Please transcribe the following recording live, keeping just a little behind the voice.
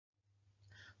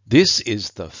This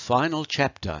is the final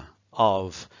chapter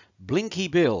of Blinky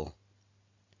Bill,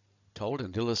 told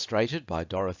and illustrated by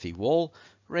Dorothy Wall,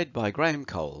 read by Graham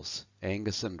Coles,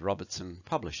 Angus and Robertson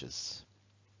Publishers.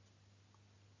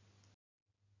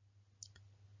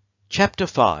 Chapter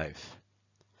 5.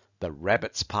 The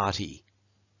Rabbit's Party.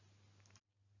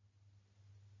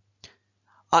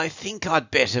 "I think I'd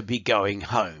better be going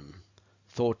home,"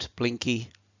 thought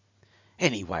Blinky.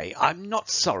 "Anyway, I'm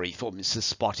not sorry for Mrs.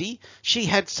 Spotty. She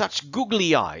had such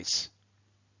googly eyes."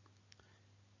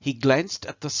 He glanced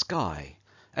at the sky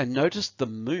and noticed the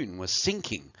moon was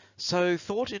sinking, so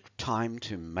thought it time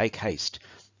to make haste,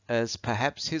 as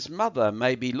perhaps his mother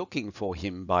may be looking for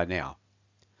him by now.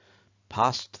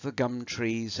 Past the gum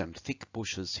trees and thick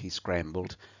bushes he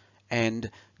scrambled, and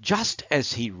just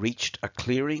as he reached a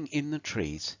clearing in the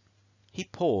trees, he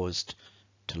paused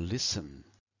to listen.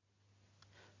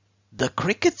 "The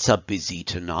crickets are busy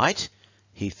tonight,"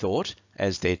 he thought,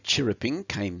 as their chirruping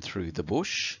came through the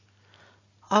bush.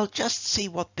 "I'll just see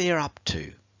what they're up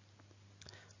to."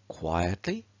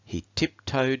 Quietly he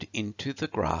tiptoed into the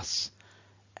grass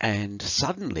and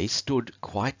suddenly stood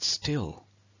quite still.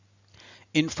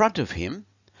 In front of him,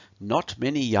 not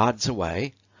many yards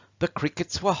away, the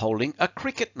crickets were holding a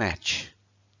cricket match.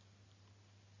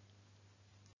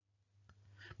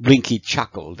 Blinky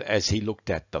chuckled as he looked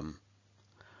at them.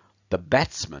 The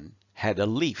batsman had a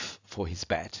leaf for his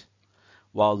bat,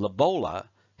 while the bowler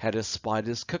had a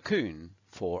spider's cocoon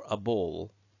for a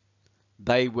ball.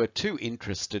 They were too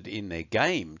interested in their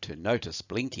game to notice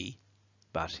Blinky,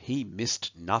 but he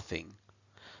missed nothing.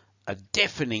 A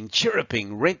deafening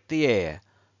chirruping rent the air.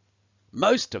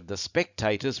 Most of the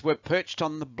spectators were perched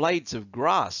on the blades of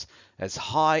grass as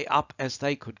high up as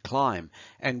they could climb,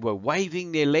 and were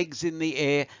waving their legs in the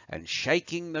air and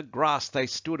shaking the grass they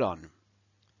stood on.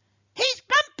 "He's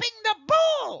bumping the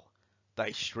ball!"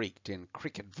 they shrieked in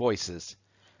cricket voices.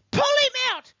 "Pull him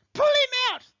out! Pull him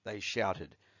out!" they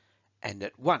shouted, and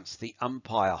at once the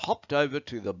umpire hopped over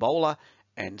to the bowler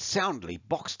and soundly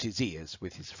boxed his ears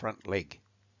with his front leg.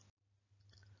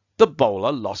 The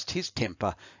bowler lost his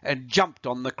temper and jumped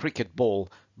on the cricket ball,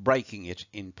 breaking it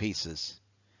in pieces.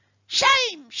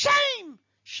 "Shame! Shame!"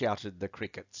 shouted the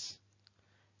crickets.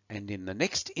 And in the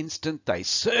next instant they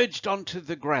surged onto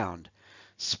the ground.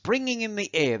 Springing in the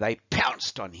air, they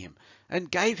pounced on him and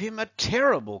gave him a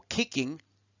terrible kicking.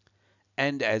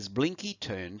 And as Blinky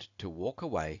turned to walk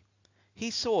away, he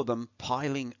saw them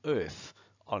piling earth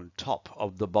on top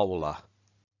of the bowler.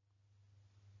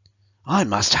 "I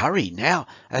must hurry now,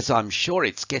 as I'm sure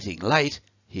it's getting late,"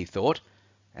 he thought,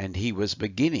 and he was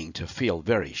beginning to feel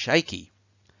very shaky.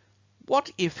 What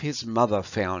if his mother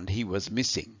found he was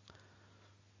missing?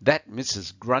 That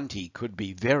Mrs. Grunty could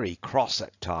be very cross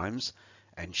at times,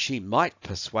 and she might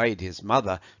persuade his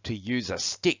mother to use a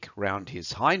stick round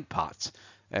his hind parts,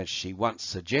 as she once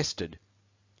suggested.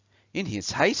 In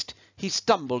his haste he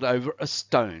stumbled over a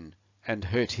stone and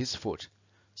hurt his foot,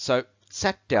 so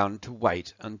sat down to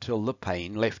wait until the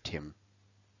pain left him.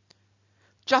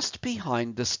 Just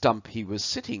behind the stump he was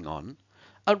sitting on,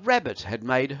 a rabbit had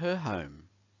made her home,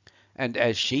 and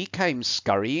as she came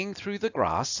scurrying through the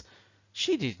grass,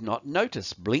 she did not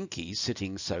notice Blinky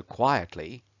sitting so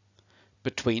quietly.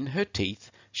 Between her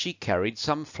teeth she carried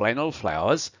some flannel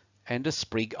flowers and a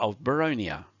sprig of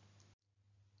boronia.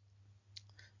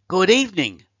 "Good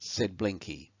evening," said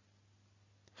Blinky.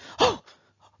 "Oh,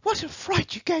 what a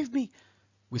fright you gave me,"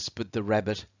 whispered the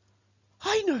rabbit.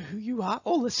 "I know who you are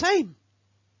all the same."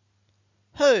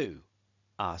 "Who?"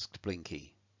 asked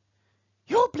Blinky.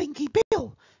 "You're Blinky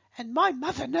Bill, and my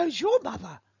mother knows your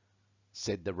mother,"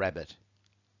 said the rabbit.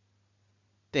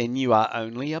 "Then you are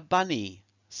only a bunny,"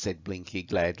 said Blinky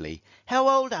gladly. "How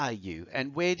old are you,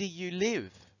 and where do you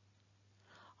live?"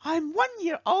 "I'm 1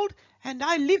 year old, and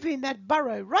I live in that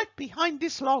burrow right behind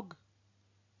this log."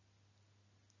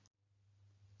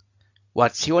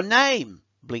 "What's your name?"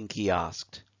 Blinky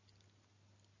asked.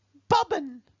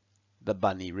 "Bobbin," the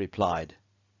bunny replied.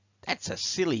 "That's a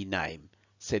silly name,"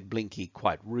 said Blinky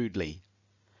quite rudely.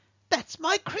 "That's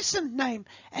my christened name,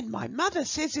 and my mother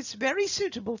says it's very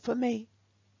suitable for me."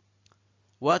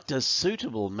 "What does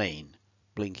suitable mean?"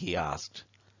 Blinky asked.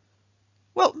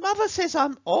 "Well, mother says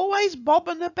I'm always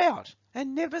bobbing about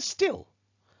and never still.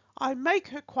 I make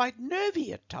her quite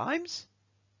nervy at times."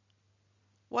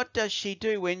 "What does she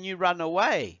do when you run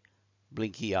away?"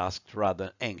 Blinky asked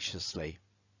rather anxiously.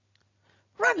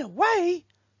 "Run away?"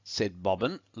 said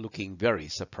Bobbin, looking very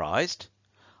surprised.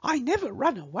 "I never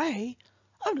run away.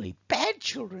 Only bad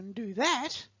children do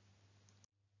that."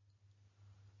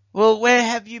 "Well, where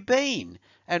have you been,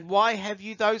 and why have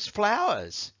you those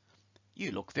flowers?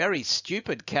 You look very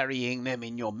stupid carrying them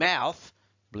in your mouth,"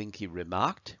 Blinky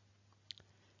remarked.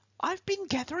 "I've been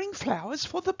gathering flowers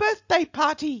for the birthday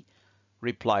party,"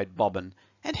 replied Bobbin,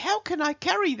 "and how can I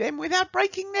carry them without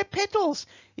breaking their petals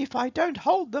if I don't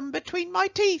hold them between my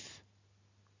teeth?"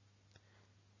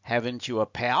 "Haven't you a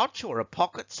pouch or a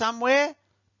pocket somewhere?"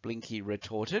 Blinky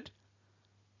retorted.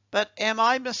 "But am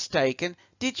I mistaken?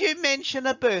 Did you mention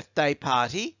a birthday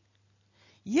party?"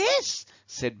 "Yes,"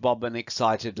 said Bobbin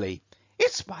excitedly.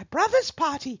 "It's my brother's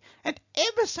party, and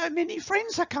ever so many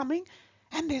friends are coming,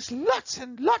 and there's lots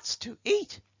and lots to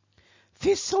eat.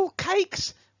 Thistle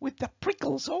cakes with the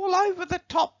prickles all over the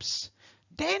tops.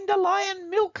 Dandelion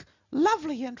milk,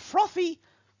 lovely and frothy.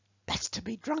 That's to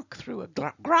be drunk through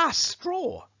a grass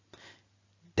straw.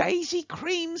 Daisy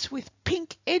creams with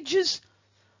pink edges.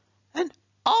 And,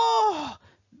 oh,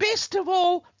 best of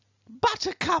all,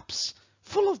 buttercups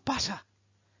full of butter.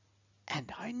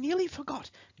 And I nearly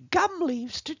forgot gum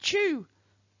leaves to chew,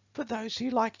 for those who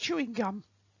like chewing gum.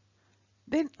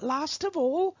 Then, last of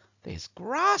all, there's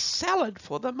grass salad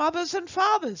for the mothers and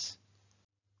fathers."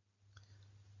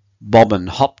 Bobbin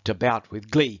hopped about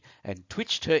with glee and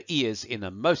twitched her ears in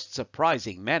a most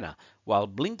surprising manner, while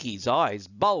Blinky's eyes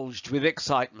bulged with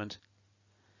excitement.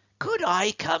 "Could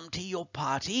I come to your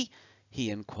party?" he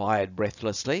inquired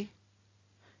breathlessly.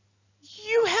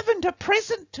 "You haven't a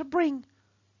present to bring,"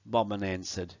 Bobbin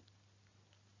answered.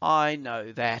 "I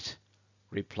know that,"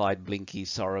 replied Blinky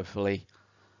sorrowfully,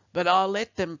 "but I'll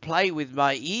let them play with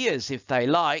my ears if they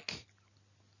like."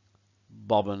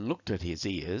 Bobbin looked at his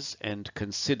ears and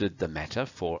considered the matter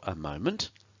for a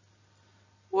moment.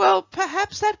 "Well,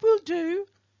 perhaps that will do,"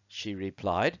 she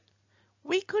replied.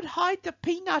 "We could hide the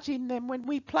peanut in them when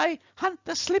we play Hunt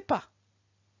the Slipper."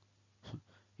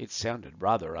 It sounded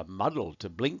rather a muddle to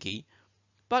Blinky,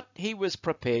 but he was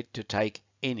prepared to take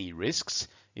any risks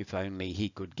if only he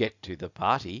could get to the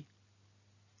party.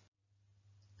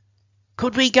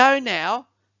 "Could we go now?"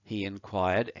 he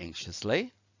inquired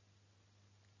anxiously.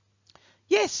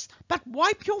 "Yes, but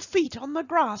wipe your feet on the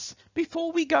grass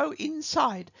before we go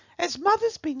inside, as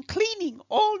Mother's been cleaning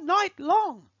all night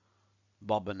long,"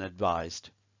 Bobbin advised.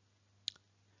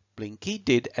 Blinky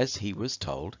did as he was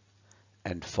told,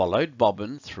 and followed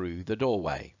Bobbin through the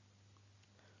doorway.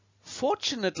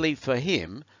 Fortunately for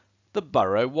him, the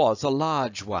burrow was a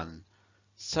large one,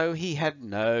 so he had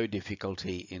no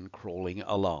difficulty in crawling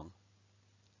along.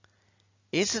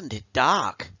 "Isn't it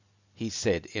dark?" he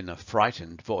said in a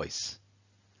frightened voice.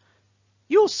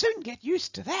 "You'll soon get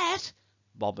used to that,"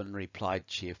 Bobbin replied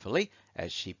cheerfully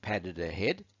as she patted her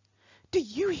head. "Do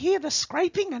you hear the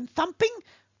scraping and thumping?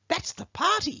 That's the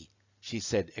party," she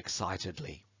said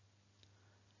excitedly.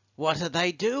 "What are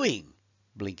they doing?"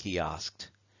 Blinky asked.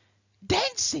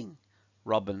 "Dancing,"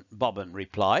 Bobbin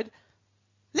replied.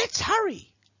 "Let's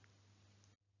hurry."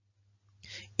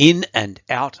 In and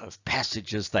out of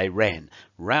passages they ran,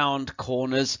 round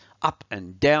corners, up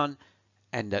and down,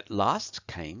 and at last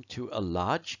came to a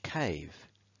large cave.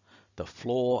 The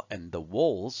floor and the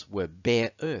walls were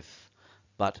bare earth,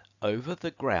 but over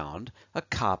the ground a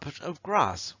carpet of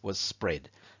grass was spread,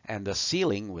 and the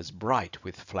ceiling was bright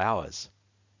with flowers.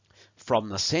 From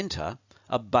the centre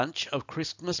a bunch of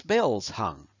Christmas bells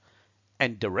hung,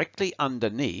 and directly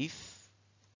underneath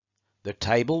the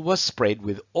table was spread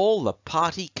with all the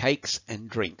party cakes and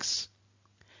drinks.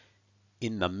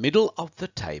 In the middle of the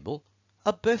table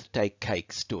a birthday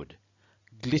cake stood,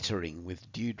 glittering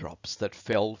with dewdrops that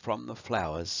fell from the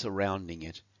flowers surrounding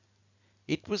it.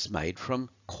 It was made from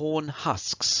corn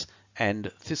husks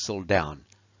and thistledown,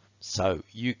 so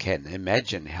you can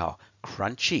imagine how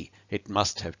crunchy it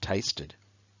must have tasted.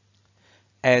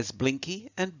 As Blinky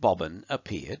and Bobbin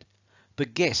appeared, the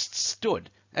guests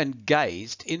stood and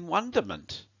gazed in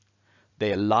wonderment.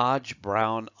 Their large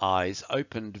brown eyes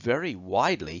opened very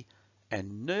widely,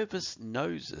 and nervous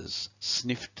noses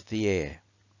sniffed the air.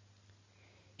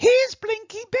 "Here's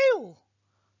Blinky Bill,"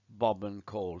 Bobbin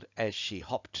called as she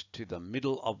hopped to the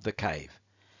middle of the cave.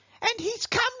 "and he's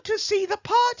come to see the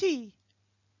party."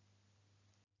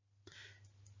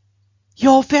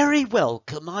 "You're very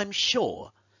welcome, I'm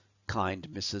sure," kind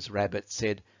Mrs. Rabbit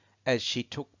said as she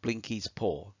took Blinky's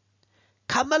paw.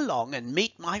 "Come along and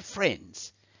meet my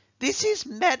friends. This is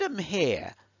Madam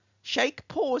Hare. Shake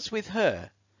paws with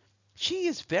her. She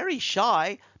is very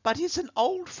shy, but is an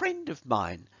old friend of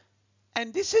mine.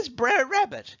 And this is Brer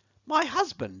Rabbit, my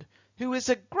husband, who is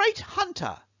a great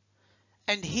hunter.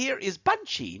 And here is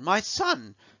Bunchy, my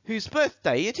son, whose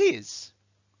birthday it is."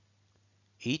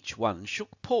 Each one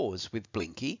shook paws with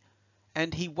Blinky,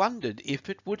 and he wondered if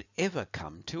it would ever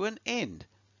come to an end,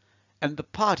 and the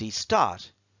party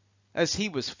start, as he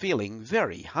was feeling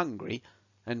very hungry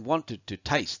and wanted to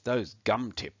taste those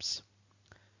gum tips.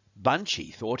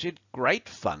 Bunchy thought it great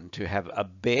fun to have a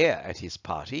bear at his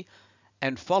party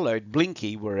and followed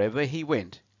Blinky wherever he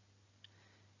went.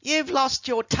 "You've lost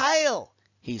your tail,"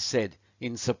 he said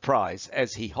in surprise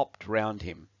as he hopped round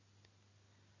him.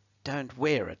 "Don't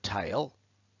wear a tail,"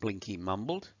 Blinky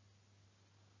mumbled.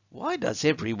 "Why does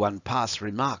everyone pass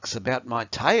remarks about my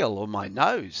tail or my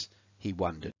nose?" he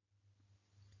wondered.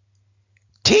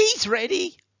 "Tea's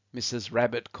ready," Mrs.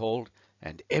 Rabbit called,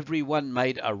 and everyone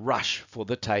made a rush for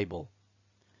the table.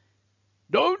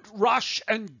 "Don't rush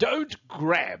and don't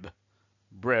grab,"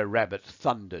 Brer Rabbit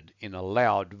thundered in a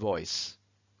loud voice.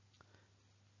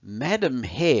 Madam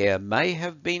Hare may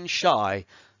have been shy,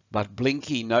 but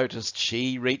Blinky noticed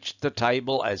she reached the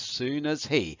table as soon as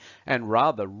he, and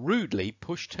rather rudely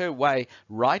pushed her way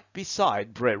right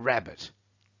beside Brer Rabbit.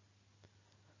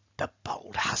 "The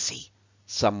bold hussy,"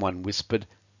 someone whispered,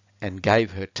 and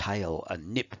gave her tail a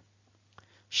nip.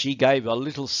 She gave a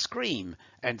little scream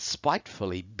and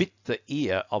spitefully bit the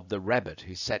ear of the rabbit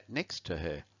who sat next to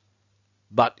her.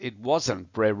 But it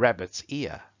wasn't Brer Rabbit's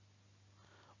ear.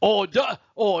 "Order!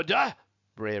 Order!"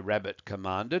 Brer Rabbit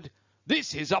commanded.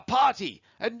 "This is a party,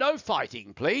 and no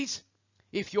fighting, please.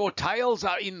 If your tails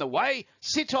are in the way,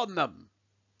 sit on them."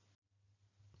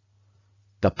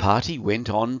 The party went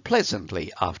on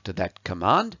pleasantly after that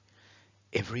command.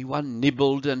 Everyone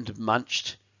nibbled and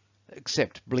munched,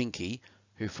 except Blinky,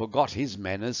 who forgot his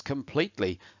manners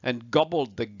completely and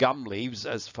gobbled the gum leaves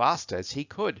as fast as he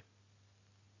could.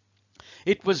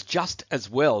 It was just as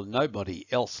well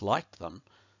nobody else liked them,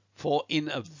 for in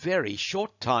a very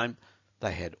short time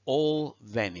they had all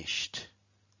vanished.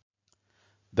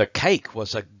 The cake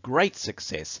was a great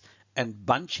success, and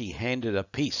Bunchy handed a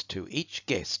piece to each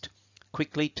guest,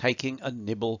 quickly taking a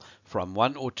nibble from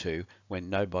one or two when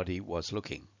nobody was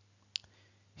looking.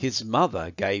 His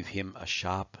mother gave him a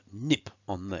sharp nip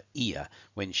on the ear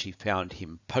when she found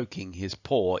him poking his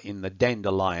paw in the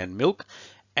dandelion milk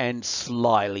and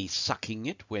slyly sucking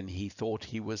it when he thought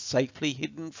he was safely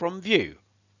hidden from view.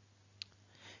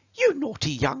 "You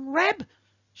naughty young Rab!"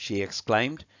 she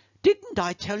exclaimed. "Didn't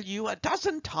I tell you a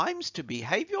dozen times to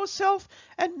behave yourself,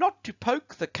 and not to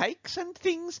poke the cakes and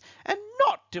things, and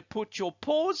not to put your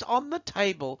paws on the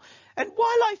table? And while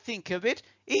I think of it,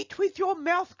 eat with your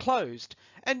mouth closed,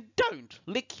 and don't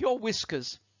lick your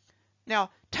whiskers.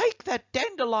 Now take that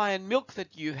dandelion milk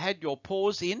that you had your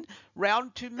paws in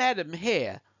round to Madam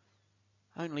Hare.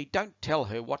 Only don't tell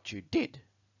her what you did."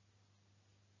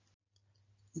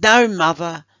 "No,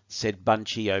 mother," said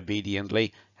Bunchy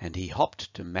obediently, and he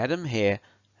hopped to Madam Hare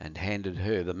and handed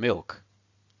her the milk.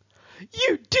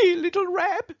 "You dear little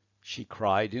Rab!" she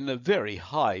cried in a very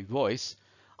high voice.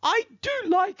 "I do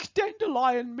like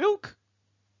dandelion milk."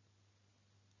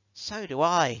 "So do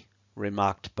I,"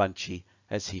 remarked Bunchy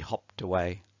as he hopped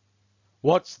away.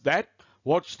 "What's that?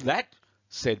 What's that?"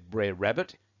 said Brer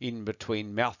Rabbit in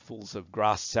between mouthfuls of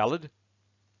grass salad.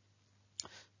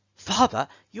 "Father,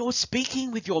 you're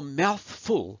speaking with your mouth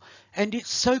full, and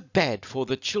it's so bad for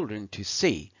the children to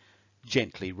see,"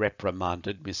 gently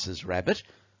reprimanded Mrs. Rabbit,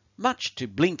 much to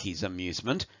Blinky's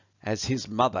amusement, as his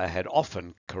mother had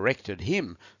often corrected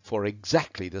him for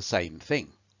exactly the same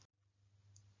thing.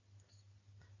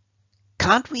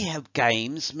 "Can't we have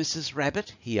games, Mrs.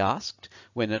 Rabbit?" he asked,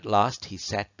 when at last he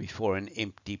sat before an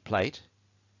empty plate.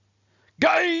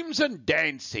 "Games and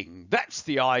dancing, that's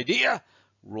the idea!"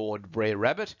 roared Brer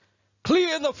Rabbit.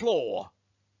 "Clear the floor!"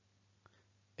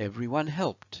 Everyone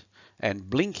helped, and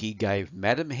Blinky gave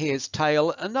Madam Hare's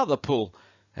tail another pull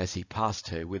as he passed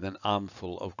her with an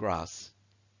armful of grass.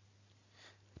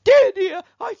 "Dear, dear,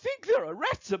 I think there are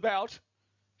rats about,"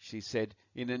 she said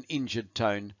in an injured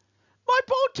tone. "My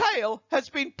poor tail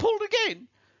has been pulled again,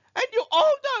 and you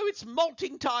all know it's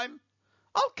molting time.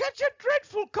 I'll catch a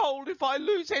dreadful cold if I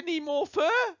lose any more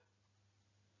fur."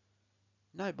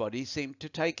 Nobody seemed to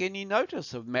take any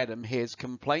notice of Madam Hare's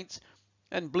complaints,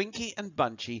 and Blinky and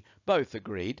Bunchy both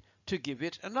agreed to give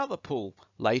it another pull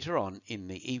later on in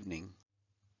the evening.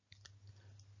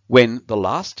 When the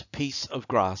last piece of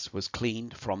grass was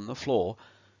cleaned from the floor,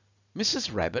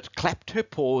 Mrs. Rabbit clapped her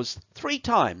paws 3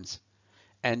 times,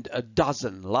 and a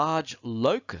dozen large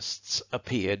locusts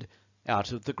appeared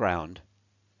out of the ground.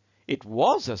 It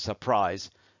was a surprise,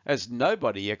 as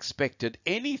nobody expected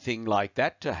anything like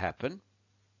that to happen.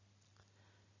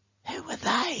 "Who are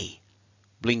they?"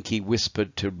 Blinky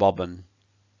whispered to Bobbin.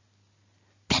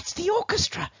 "That's the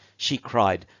orchestra," she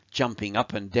cried, jumping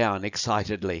up and down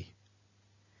excitedly.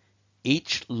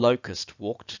 Each locust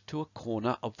walked to a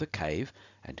corner of the cave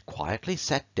and quietly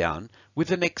sat down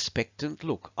with an expectant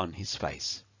look on his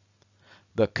face.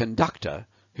 The conductor,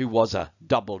 who was a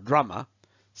double drummer,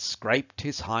 scraped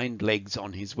his hind legs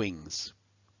on his wings.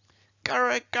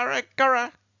 Gurra, gurra,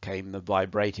 gurra, came the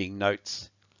vibrating notes.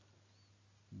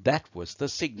 That was the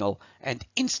signal, and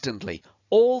instantly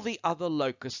all the other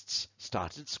locusts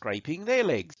started scraping their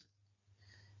legs.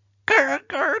 gurra,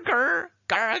 gurra, gurra,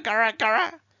 gurra, gurra,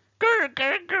 gurra, gurra,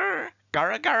 gurra, gurra,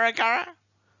 gurra, gurra, gurra.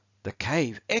 The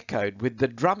cave echoed with the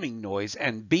drumming noise,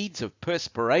 and beads of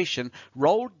perspiration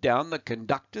rolled down the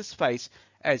conductor's face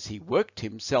as he worked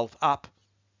himself up,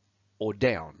 or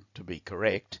down to be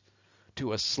correct,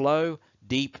 to a slow,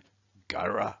 deep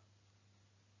gurra.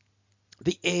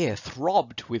 The air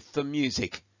throbbed with the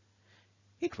music.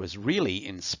 It was really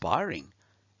inspiring,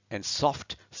 and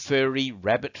soft, furry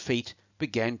rabbit feet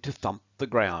began to thump the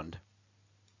ground.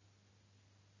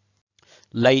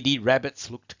 Lady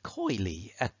rabbits looked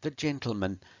coyly at the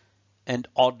gentleman, and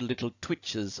odd little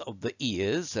twitches of the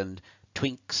ears and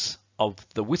twinks of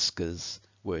the whiskers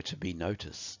were to be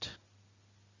noticed.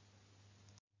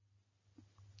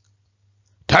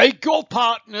 "Take your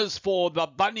partners for the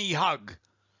bunny hug,"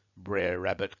 Brer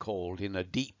Rabbit called in a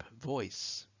deep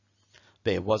voice.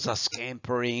 There was a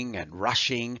scampering and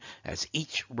rushing as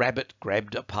each rabbit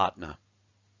grabbed a partner.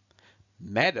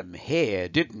 Madam Hare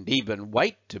didn't even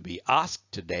wait to be asked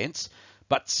to dance,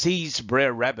 but seized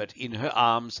Brer Rabbit in her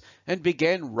arms and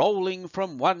began rolling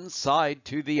from one side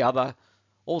to the other,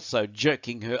 also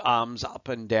jerking her arms up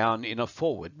and down in a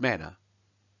forward manner.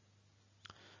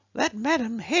 That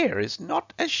Madam Hare is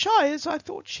not as shy as I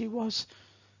thought she was,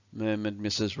 murmured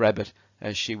Mrs. Rabbit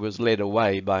as she was led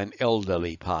away by an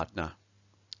elderly partner.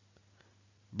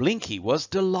 Blinky was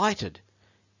delighted.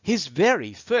 His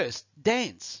very first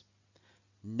dance.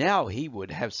 Now he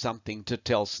would have something to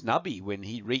tell Snubby when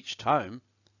he reached home.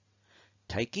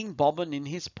 Taking Bobbin in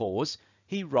his paws,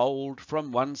 he rolled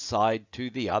from one side to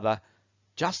the other,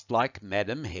 just like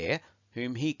Madam Hare,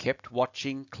 whom he kept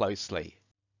watching closely.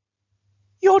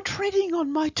 "You're treading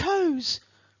on my toes,"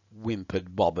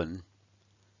 whimpered Bobbin.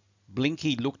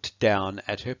 Blinky looked down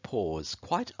at her paws,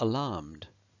 quite alarmed.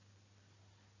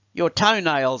 "Your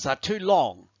toenails are too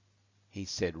long," he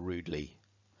said rudely.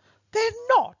 "They're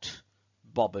not,"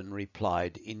 Bobbin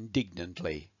replied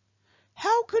indignantly.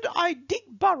 "How could I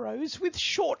dig burrows with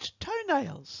short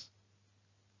toenails?"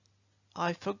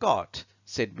 "I forgot,"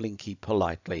 said Blinky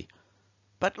politely.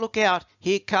 "But look out,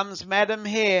 here comes Madam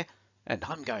Hare, and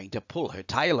I'm going to pull her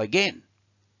tail again."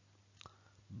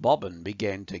 Bobbin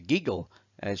began to giggle,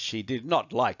 as she did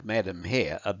not like Madam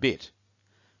Hare a bit.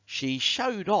 She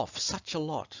showed off such a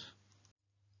lot.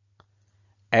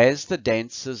 As the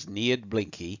dancers neared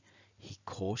Blinky, he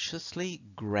cautiously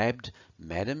grabbed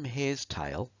Madam Hare's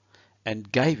tail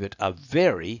and gave it a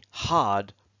very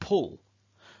hard pull.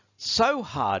 So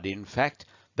hard, in fact,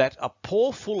 that a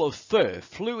pawful of fur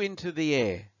flew into the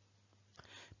air.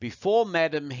 Before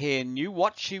Madam Hare knew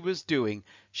what she was doing,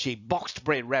 she boxed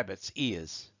Brer Rabbit's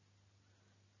ears.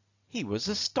 He was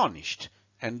astonished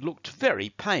and looked very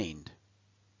pained.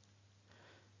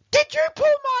 "Did you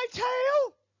pull my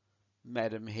tail?"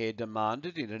 Madam Hare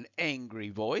demanded in an angry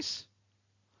voice.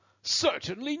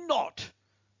 "Certainly not,"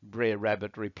 Brer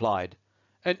Rabbit replied,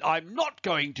 "and I'm not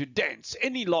going to dance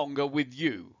any longer with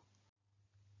you."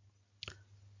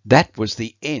 That was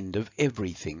the end of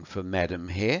everything for Madam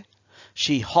Hare.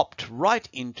 She hopped right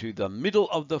into the middle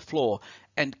of the floor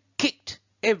and kicked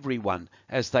everyone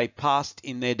as they passed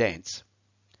in their dance.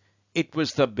 It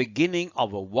was the beginning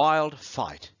of a wild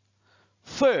fight.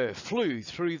 Fur flew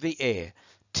through the air,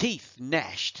 teeth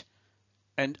gnashed,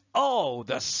 and oh,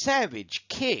 the savage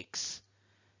kicks!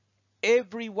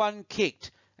 Everyone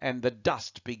kicked, and the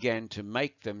dust began to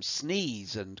make them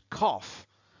sneeze and cough.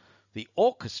 The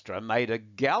orchestra made a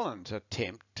gallant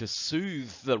attempt to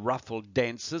soothe the ruffled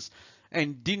dancers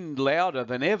and dinned louder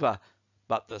than ever,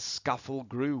 but the scuffle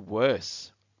grew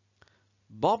worse.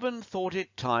 Bobbin thought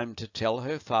it time to tell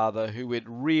her father who it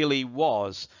really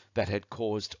was that had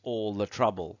caused all the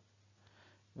trouble.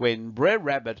 When Brer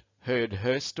Rabbit heard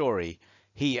her story,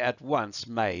 he at once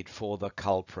made for the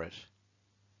culprit.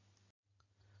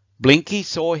 Blinky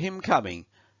saw him coming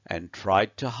and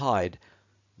tried to hide,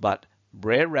 but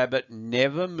Brer Rabbit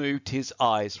never moved his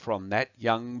eyes from that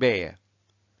young bear.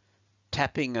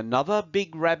 Tapping another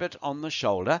big rabbit on the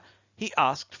shoulder, he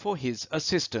asked for his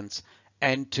assistance,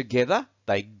 and together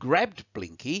they grabbed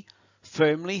Blinky,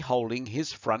 firmly holding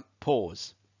his front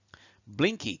paws.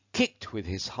 Blinky kicked with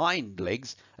his hind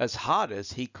legs as hard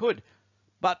as he could,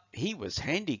 but he was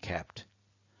handicapped.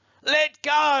 "Let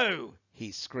go!"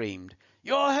 he screamed.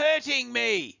 "You're hurting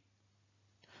me!"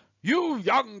 "You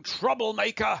young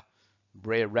troublemaker!"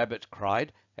 Brer Rabbit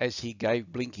cried as he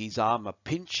gave Blinky's arm a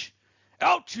pinch.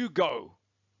 "Out you go!"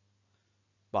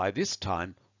 By this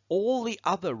time all the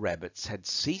other rabbits had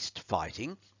ceased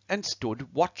fighting and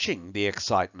stood watching the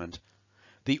excitement.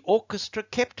 The orchestra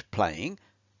kept playing,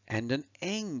 and an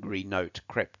angry note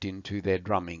crept into their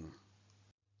drumming.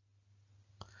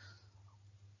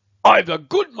 "I've a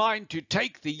good mind to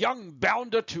take the young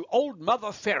bounder to old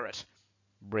Mother Ferret,"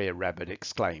 Brer Rabbit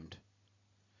exclaimed.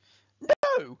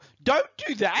 "No, don't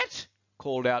do that,"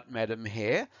 called out Madam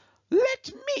Hare.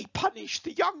 "Let me punish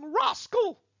the young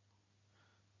rascal."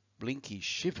 Blinky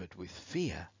shivered with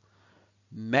fear.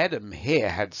 Madam Hare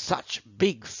had such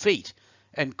big feet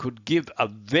and could give a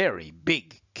very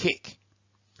big kick.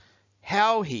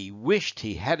 How he wished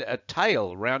he had a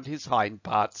tail round his hind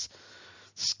parts.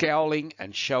 Scowling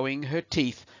and showing her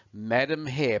teeth, Madam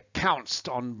Hare pounced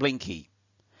on Blinky.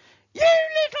 "You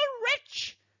little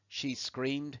wretch!" she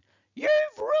screamed.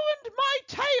 "You've ruined my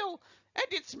tail, and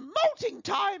it's molting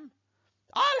time.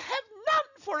 I'll have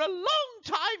none for a long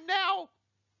time now."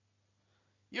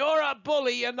 "You're a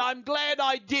bully, and I'm glad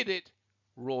I did it,"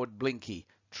 roared Blinky,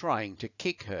 trying to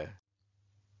kick her.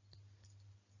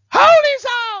 "Hold his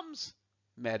arms!"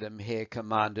 Madam Hare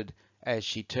commanded as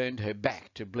she turned her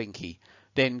back to Blinky.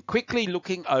 Then, quickly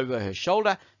looking over her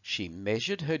shoulder, she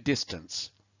measured her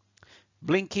distance.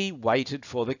 Blinky waited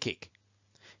for the kick.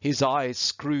 His eyes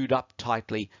screwed up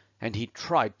tightly, and he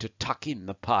tried to tuck in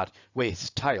the part where his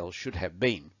tail should have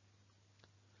been.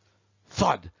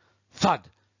 Thud!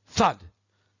 Thud! Thud!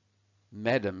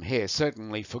 Madam Hare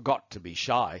certainly forgot to be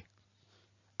shy.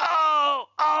 "Oh!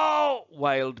 Oh!"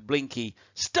 wailed Blinky.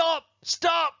 "Stop!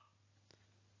 Stop!"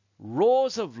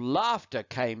 Roars of laughter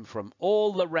came from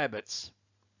all the rabbits.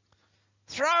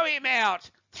 "Throw him out!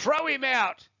 Throw him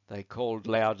out!" they called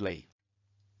loudly.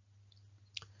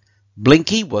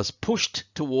 Blinky was pushed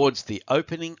towards the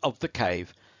opening of the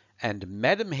cave, and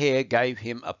Madam Hare gave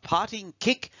him a parting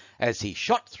kick as he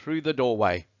shot through the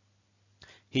doorway.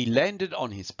 He landed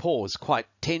on his paws quite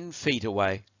 10 feet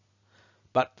away.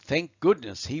 But thank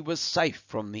goodness he was safe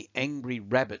from the angry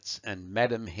rabbits and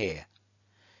Madam Hare.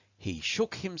 He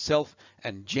shook himself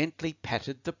and gently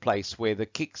patted the place where the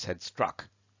kicks had struck.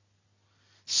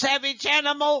 "Savage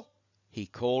animal!" he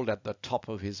called at the top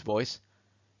of his voice,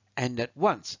 and at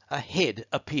once a head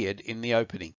appeared in the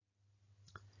opening.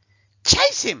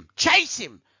 "Chase him! Chase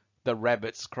him!" the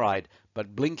rabbits cried,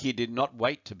 but Blinky did not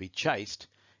wait to be chased.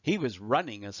 He was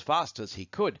running as fast as he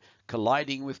could,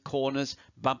 colliding with corners,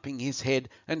 bumping his head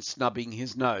and snubbing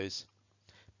his nose.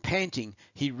 Panting,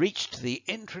 he reached the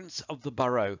entrance of the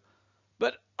burrow.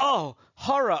 But, oh,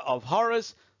 horror of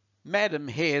horrors! Madam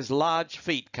Hare's large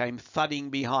feet came thudding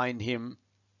behind him.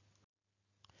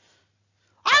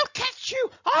 "I'll catch you!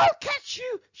 I'll catch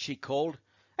you!" she called.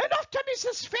 "And off to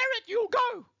Mrs. Ferret you'll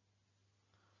go."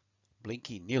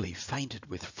 Blinky nearly fainted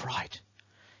with fright.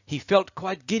 He felt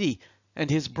quite giddy, and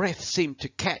his breath seemed to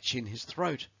catch in his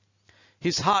throat.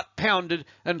 His heart pounded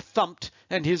and thumped,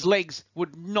 and his legs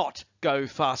would not go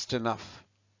fast enough.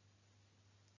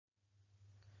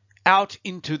 Out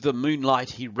into the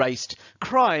moonlight he raced,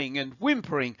 crying and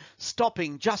whimpering,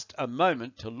 stopping just a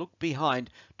moment to look behind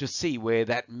to see where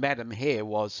that Madam Hare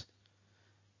was.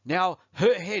 Now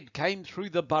her head came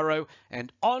through the burrow,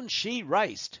 and on she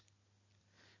raced.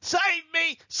 "Save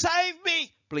me! Save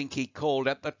me!" Blinky called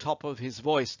at the top of his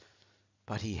voice,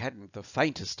 but he hadn't the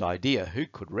faintest idea who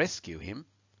could rescue him.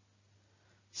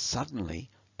 Suddenly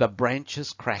the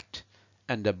branches cracked,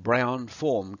 and a brown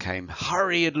form came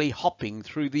hurriedly hopping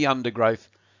through the undergrowth.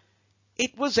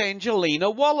 It was Angelina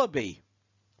Wallaby.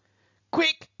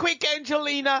 "Quick, quick,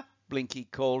 Angelina!" Blinky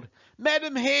called.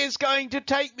 "Madam Hare's going to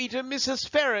take me to Mrs.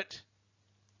 Ferret."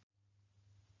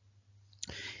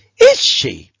 "Is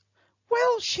she?"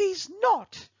 "Well, she's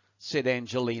not," said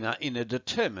Angelina in a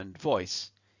determined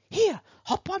voice. "Here,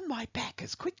 hop on my back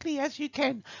as quickly as you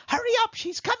can. Hurry up,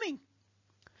 she's coming."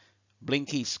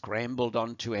 Blinky scrambled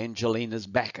onto Angelina's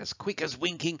back as quick as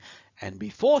winking, and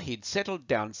before he'd settled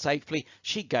down safely,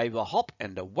 she gave a hop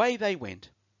and away they went.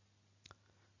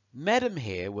 Madam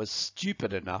Hare was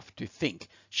stupid enough to think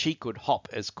she could hop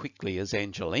as quickly as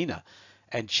Angelina,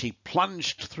 and she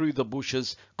plunged through the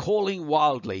bushes, calling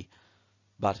wildly.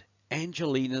 But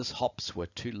Angelina's hops were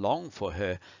too long for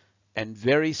her, and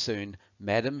very soon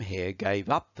Madam Hare gave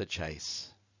up the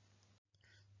chase.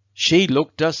 She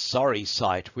looked a sorry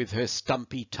sight, with her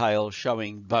stumpy tail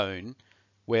showing bone,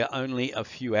 where only a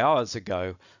few hours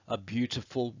ago a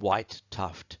beautiful white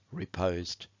tuft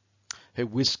reposed. Her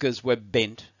whiskers were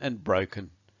bent and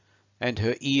broken, and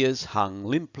her ears hung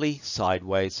limply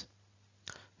sideways.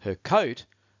 Her coat,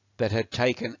 that had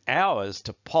taken hours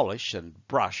to polish and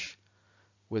brush,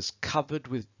 was covered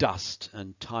with dust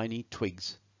and tiny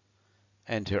twigs,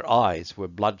 and her eyes were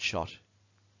bloodshot.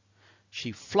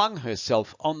 She flung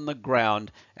herself on the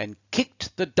ground and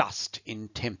kicked the dust in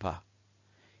temper.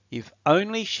 If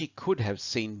only she could have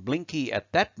seen Blinky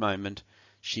at that moment,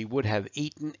 she would have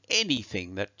eaten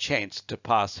anything that chanced to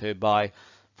pass her by,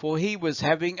 for he was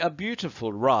having a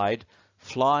beautiful ride,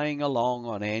 flying along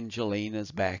on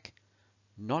Angelina's back,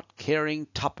 not caring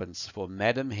twopence for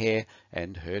Madam Hare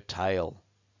and her tail.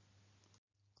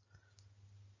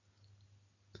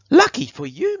 "Lucky for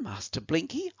you, Master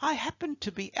Blinky, I happened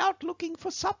to be out looking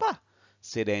for supper,"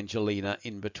 said Angelina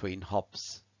in between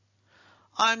hops.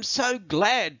 "I'm so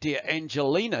glad, dear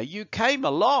Angelina, you came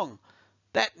along.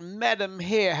 That Madam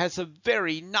Hare has a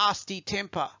very nasty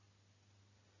temper."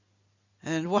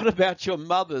 "And what about your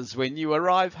mother's when you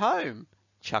arrive home?"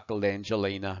 chuckled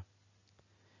Angelina.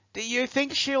 "Do you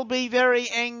think she'll be very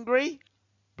angry?"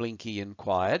 Blinky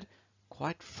inquired,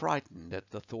 quite frightened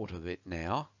at the thought of it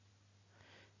now.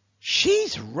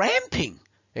 "She's ramping!"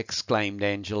 exclaimed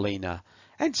Angelina,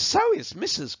 "and so is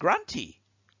Mrs. Grunty."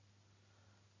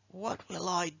 "What will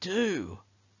I do?"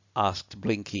 asked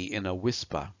Blinky in a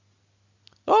whisper.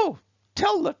 "Oh,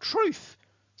 tell the truth,"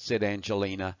 said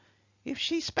Angelina. "If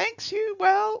she spanks you,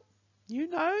 well, you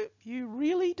know, you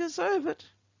really deserve it."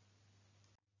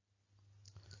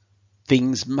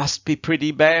 "Things must be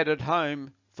pretty bad at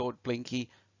home," thought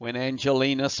Blinky, "when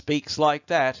Angelina speaks like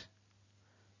that."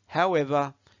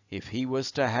 However, if he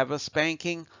was to have a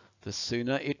spanking, the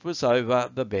sooner it was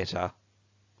over the better.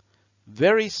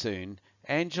 Very soon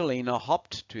Angelina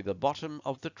hopped to the bottom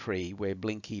of the tree where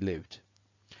Blinky lived.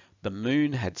 The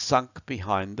moon had sunk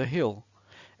behind the hill,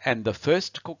 and the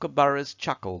first kookaburra's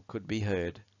chuckle could be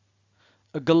heard.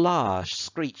 A galah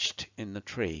screeched in the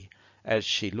tree as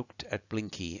she looked at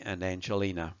Blinky and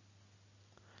Angelina.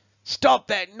 "Stop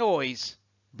that noise!"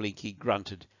 Blinky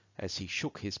grunted as he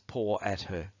shook his paw at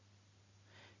her.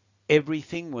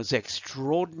 Everything was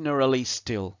extraordinarily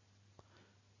still.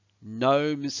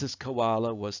 No Mrs.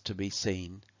 Koala was to be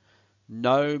seen,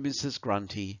 no Mrs.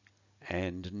 Grunty,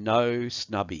 and no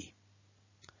Snubby.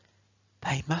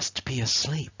 "They must be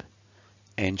asleep,"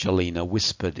 Angelina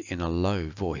whispered in a low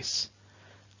voice.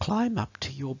 "Climb up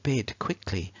to your bed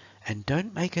quickly and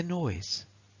don't make a noise."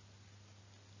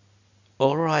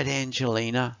 "All right,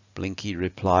 Angelina," Blinky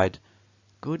replied.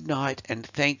 "Good night, and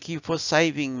thank you for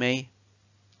saving me."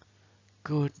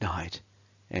 "Good night,"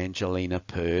 Angelina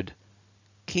purred.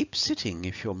 "Keep sitting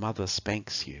if your mother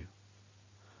spanks you."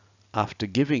 After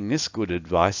giving this good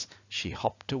advice, she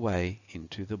hopped away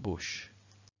into the bush.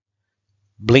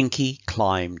 Blinky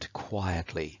climbed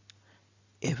quietly,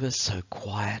 ever so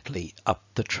quietly, up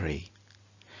the tree.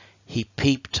 He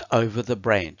peeped over the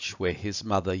branch where his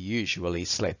mother usually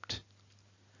slept.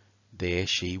 There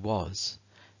she was,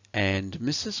 and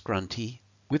Mrs. Grunty,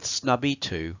 with Snubby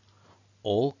too,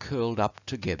 all curled up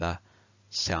together,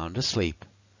 sound asleep,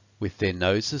 with their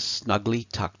noses snugly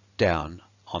tucked down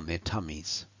on their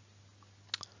tummies.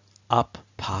 Up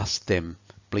past them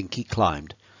Blinky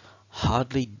climbed,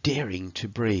 hardly daring to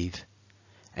breathe,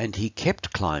 and he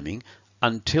kept climbing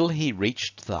until he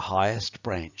reached the highest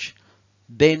branch.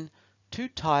 Then, too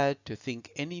tired to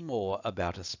think any more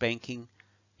about a spanking,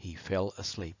 he fell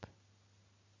asleep.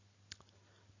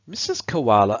 Mrs.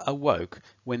 Koala awoke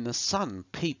when the sun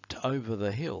peeped over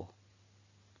the hill.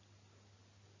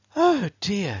 "Oh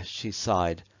dear," she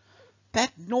sighed.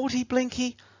 "That naughty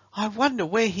Blinky! I wonder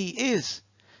where he is.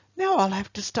 Now I'll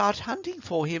have to start hunting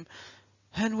for him,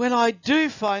 and when I do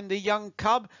find the young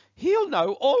cub, he'll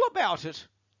know all about it."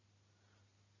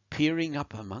 Peering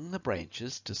up among the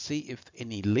branches to see if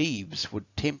any leaves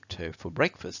would tempt her for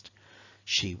breakfast,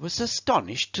 she was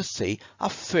astonished to see a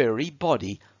furry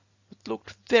body that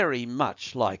looked very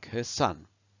much like her son.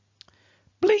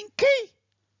 "Blinky!"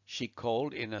 she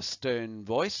called in a stern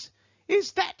voice.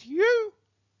 "Is that you?"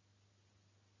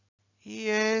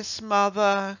 "Yes,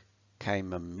 mother,"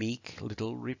 came a meek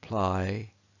little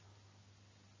reply.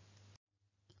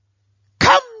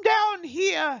 "Come down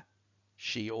here!"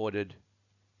 she ordered.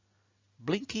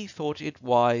 Blinky thought it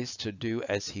wise to do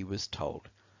as he was told,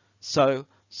 so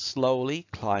slowly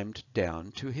climbed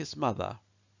down to his mother.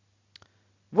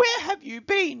 "Where have you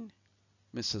been?"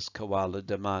 Mrs. Koala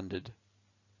demanded.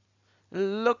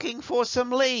 "Looking for some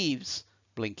leaves,"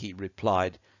 Blinky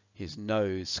replied, his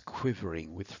nose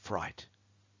quivering with fright.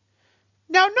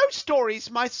 "Now, no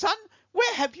stories, my son.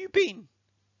 Where have you been?"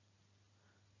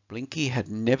 Blinky had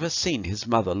never seen his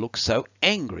mother look so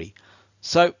angry,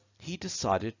 so he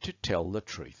decided to tell the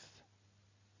truth.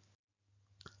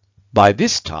 By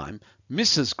this time,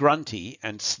 Mrs. Grunty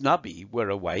and Snubby were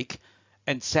awake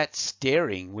and sat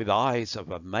staring with eyes of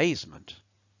amazement.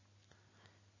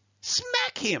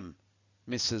 "Smack him!"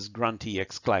 Mrs. Grunty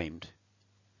exclaimed.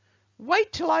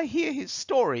 Wait till I hear his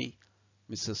story,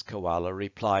 Mrs. Koala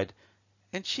replied,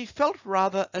 and she felt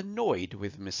rather annoyed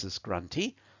with Mrs.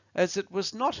 Grunty, as it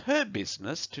was not her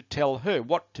business to tell her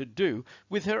what to do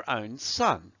with her own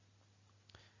son.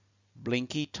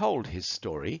 Blinky told his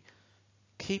story,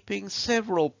 keeping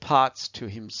several parts to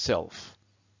himself,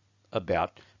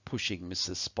 about pushing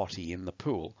Mrs. Spotty in the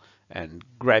pool and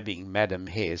grabbing Madam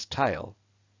Hare's tail.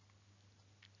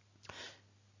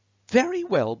 "Very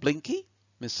well, Blinky,"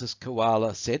 Mrs.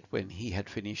 Koala said when he had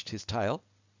finished his tale.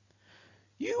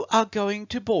 "You are going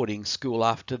to boarding school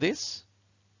after this?"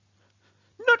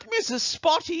 "Not Mrs.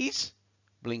 Spotty's?"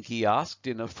 Blinky asked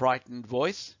in a frightened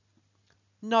voice.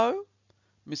 "No,"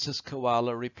 Mrs.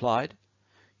 Koala replied.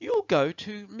 "You'll go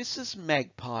to Mrs.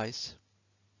 Magpie's."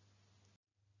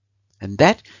 And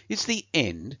that is the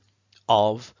end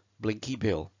of Blinky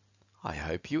Bill. I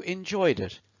hope you enjoyed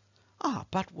it.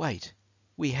 But wait,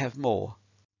 we have more.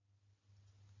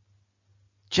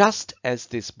 Just as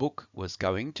this book was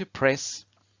going to press,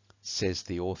 says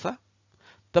the author,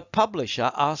 the publisher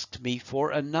asked me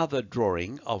for another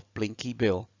drawing of Blinky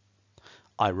Bill.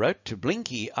 I wrote to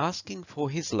Blinky asking for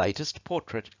his latest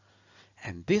portrait,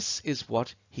 and this is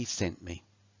what he sent me.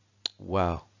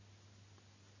 Wow.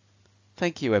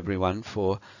 Thank you everyone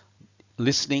for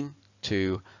listening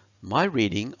to my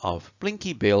reading of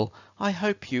Blinky Bill. I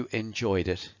hope you enjoyed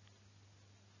it.